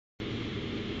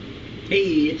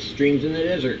Hey, it's Streams in the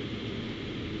Desert.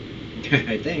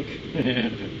 I think.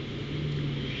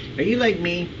 Are you like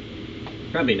me?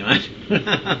 Probably not.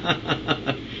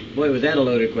 Boy, was that a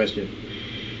loaded question.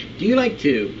 Do you like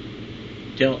to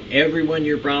tell everyone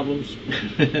your problems?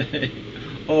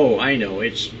 Oh, I know.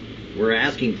 We're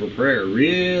asking for prayer.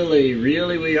 Really,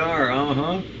 really we are.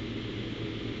 Uh-huh.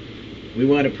 We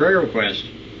want a prayer request.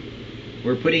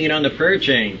 We're putting it on the prayer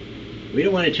chain. We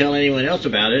don't want to tell anyone else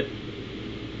about it.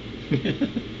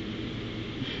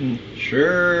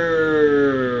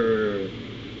 Sure.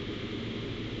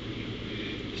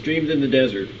 Streams in the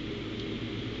desert.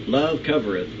 Love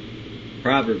covereth.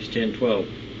 Proverbs 10:12.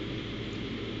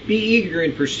 Be eager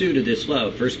in pursuit of this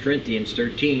love. 1 Corinthians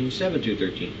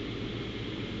 13:7-13.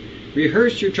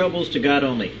 Rehearse your troubles to God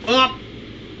only. Oh,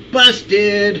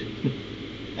 busted!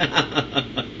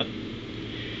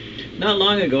 Not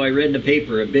long ago, I read in the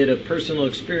paper a bit of personal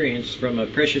experience from a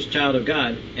precious child of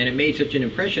God, and it made such an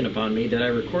impression upon me that I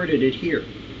recorded it here.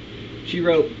 She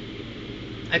wrote,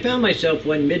 I found myself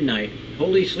one midnight,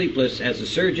 wholly sleepless as the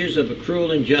surges of a cruel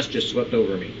injustice swept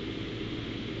over me.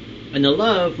 And the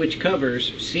love which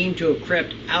covers seemed to have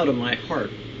crept out of my heart.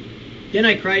 Then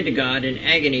I cried to God in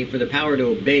agony for the power to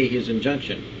obey His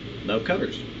injunction. Love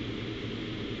covers.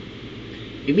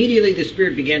 Immediately the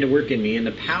Spirit began to work in me, and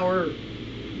the power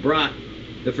brought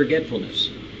the forgetfulness.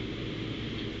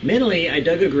 Mentally, I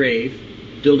dug a grave.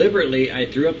 Deliberately, I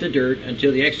threw up the dirt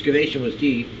until the excavation was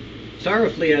deep.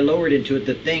 Sorrowfully, I lowered into it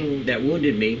the thing that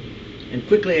wounded me, and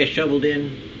quickly I shoveled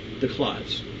in the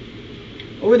clods.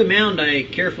 Over the mound, I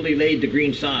carefully laid the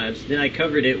green sods. Then I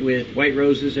covered it with white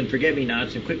roses and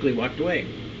forget-me-nots and quickly walked away.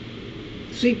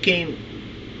 Sleep came.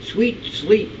 Sweet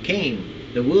sleep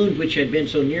came. The wound which had been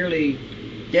so nearly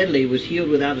deadly was healed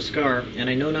without a scar, and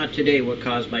I know not today what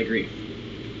caused my grief.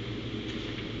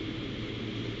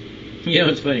 You know,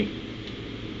 it's funny.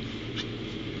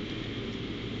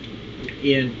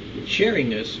 In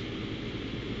sharing this,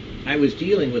 I was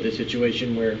dealing with a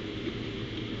situation where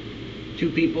two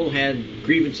people had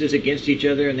grievances against each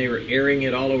other and they were airing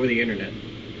it all over the internet.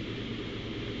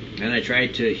 And I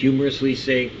tried to humorously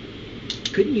say,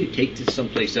 couldn't you take this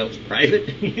someplace else private?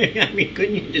 I mean,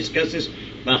 couldn't you discuss this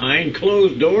behind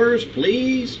closed doors,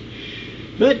 please?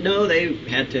 But no, they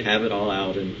had to have it all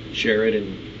out and share it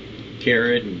and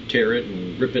tear it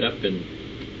and rip it up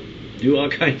and do all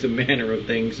kinds of manner of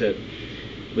things that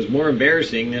was more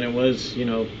embarrassing than it was,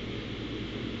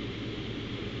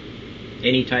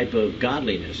 any type of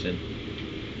godliness. And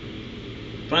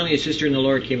finally a sister in the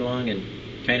Lord came along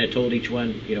and kind of told each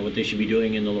one, what they should be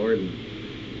doing in the Lord. And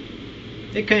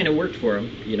it kind of worked for them,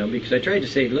 because I tried to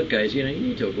say, look guys, you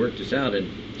need to work this out,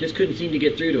 and just couldn't seem to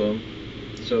get through to them.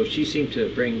 So she seemed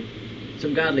to bring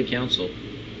some godly counsel.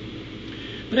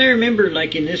 But I remember,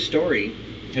 like in this story,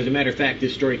 as a matter of fact,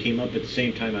 this story came up at the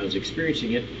same time I was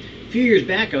experiencing it. A few years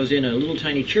back, I was in a little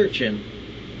tiny church, and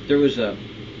there was a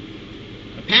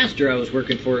pastor I was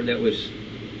working for that was,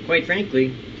 quite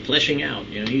frankly, fleshing out.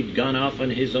 He'd gone off on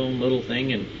his own little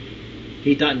thing, and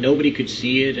he thought nobody could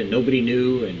see it and nobody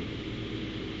knew. And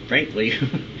frankly,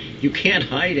 you can't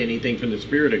hide anything from the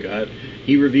Spirit of God.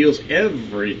 He reveals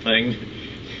everything.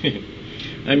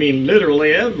 I mean,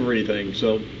 literally everything.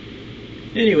 So,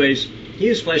 anyways, he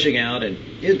was fleshing out, and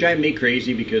it was driving me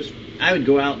crazy because I would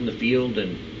go out in the field,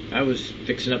 and I was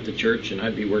fixing up the church, and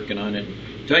I'd be working on it.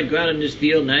 So I'd go out in this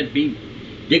field, and I'd be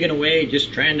digging away,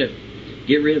 just trying to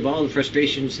get rid of all the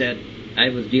frustrations that I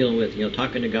was dealing with,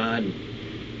 talking to God and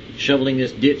shoveling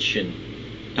this ditch and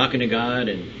talking to God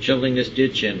and shoveling this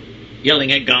ditch and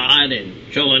yelling at God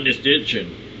and shoveling this ditch,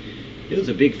 and it was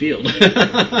a big field.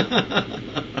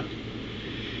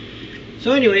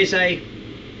 So anyways, I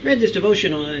read this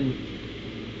devotional and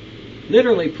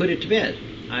literally put it to bed.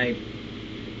 I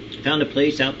found a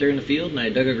place out there in the field, and I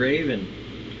dug a grave, and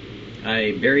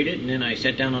I buried it, and then I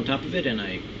sat down on top of it, and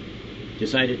I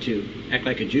decided to act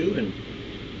like a Jew and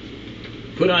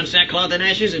put on sackcloth and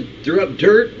ashes and threw up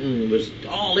dirt and was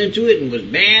all into it and was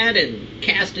mad and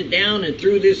cast it down and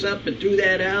threw this up and threw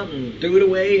that out and threw it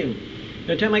away. And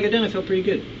by the time I got done, I felt pretty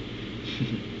good.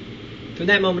 From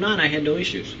that moment on, I had no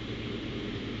issues.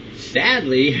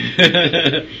 Sadly,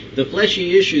 the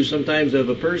fleshy issues sometimes of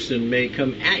a person may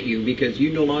come at you because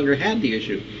you no longer have the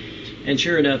issue. And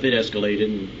sure enough, it escalated,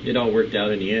 and it all worked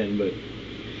out in the end. But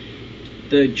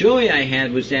the joy I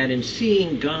had was that in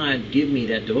seeing God give me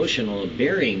that devotional of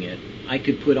burying it, I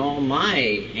could put all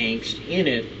my angst in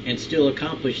it and still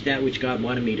accomplish that which God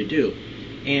wanted me to do.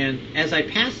 And as I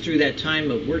passed through that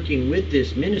time of working with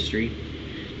this ministry,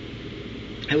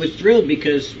 I was thrilled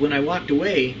because when I walked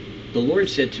away, the Lord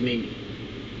said to me,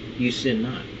 you sin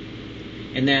not.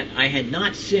 and that I had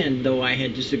not sinned, though I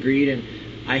had disagreed, and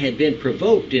I had been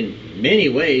provoked in many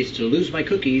ways to lose my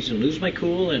cookies and lose my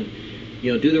cool and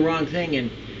do the wrong thing,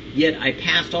 and yet I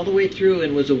passed all the way through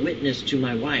and was a witness to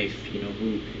my wife,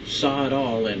 who saw it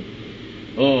all, and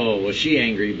was she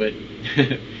angry, but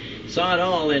saw it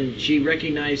all, and she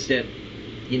recognized that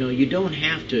you don't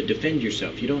have to defend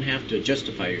yourself, you don't have to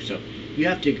justify yourself, you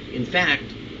have to, in fact,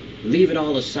 leave it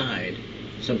all aside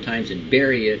sometimes and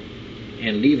bury it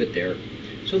and leave it there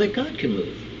so that God can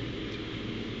move.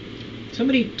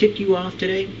 Somebody tick you off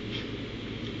today?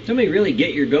 Somebody really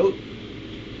get your goat?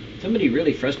 Somebody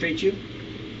really frustrates you?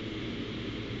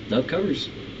 Love covers.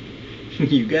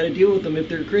 You've got to deal with them if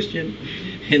they're a Christian,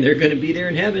 and they're going to be there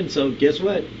in heaven, so guess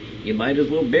what? You might as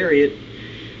well bury it,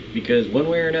 because one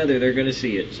way or another they're going to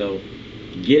see it. So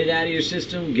get it out of your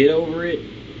system, get over it,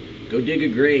 go dig a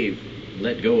grave,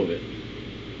 let go of it.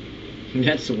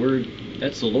 That's the word,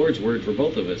 that's the Lord's word for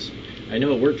both of us. I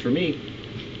know it worked for me.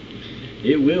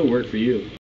 It will work for you.